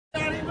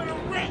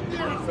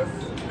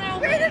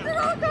Wait, it's a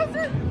roller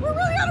coaster! We're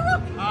really on a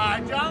roller coaster! I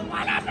don't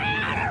want to be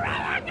on a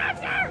roller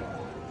coaster!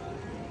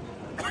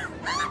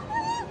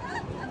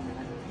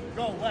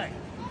 Go away.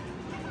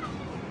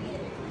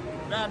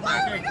 Bad Why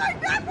are we marking. going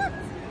backwards?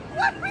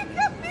 Why are we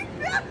going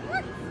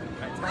backwards?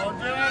 I told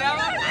you it,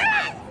 Ellen.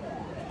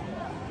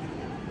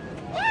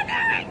 We're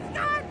doing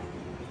stuff!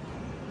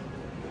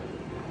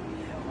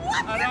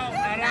 What I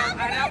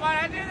don't want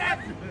to do that.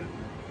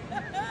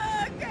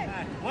 Okay.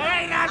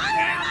 Wait a I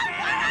second.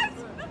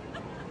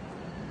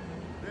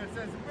 This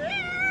is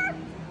weird.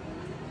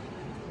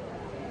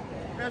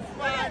 It's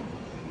fine.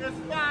 It's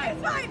fine.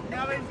 It's fine.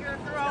 Nobody's going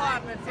to throw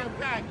up. It's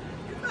okay.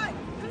 It's fine.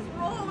 Just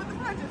roll with the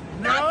punches.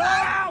 No!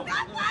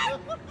 That's fine!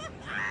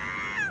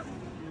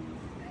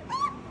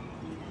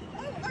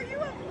 Oh, are you a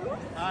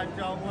moose? I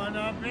don't want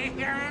to be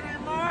here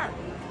anymore.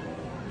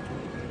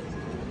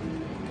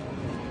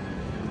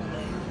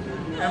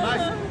 Am I?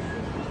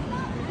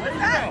 Where you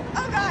go?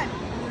 Oh, God.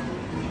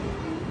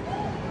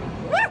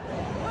 Woo!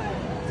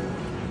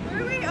 Where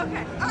are we?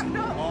 Okay.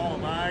 No. Oh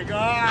my I'm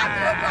God!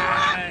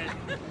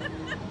 gonna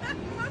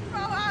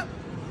throw up.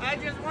 I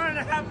just wanted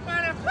to have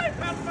fun and play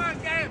some fun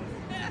games.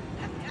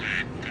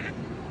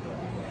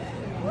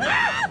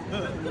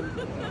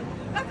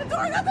 That's the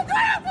door! That's the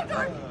door! That's the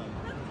door!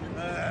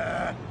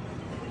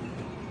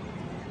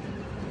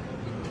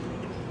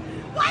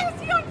 Why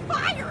is he on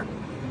fire?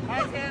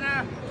 Hi, Santa.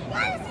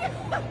 Why is he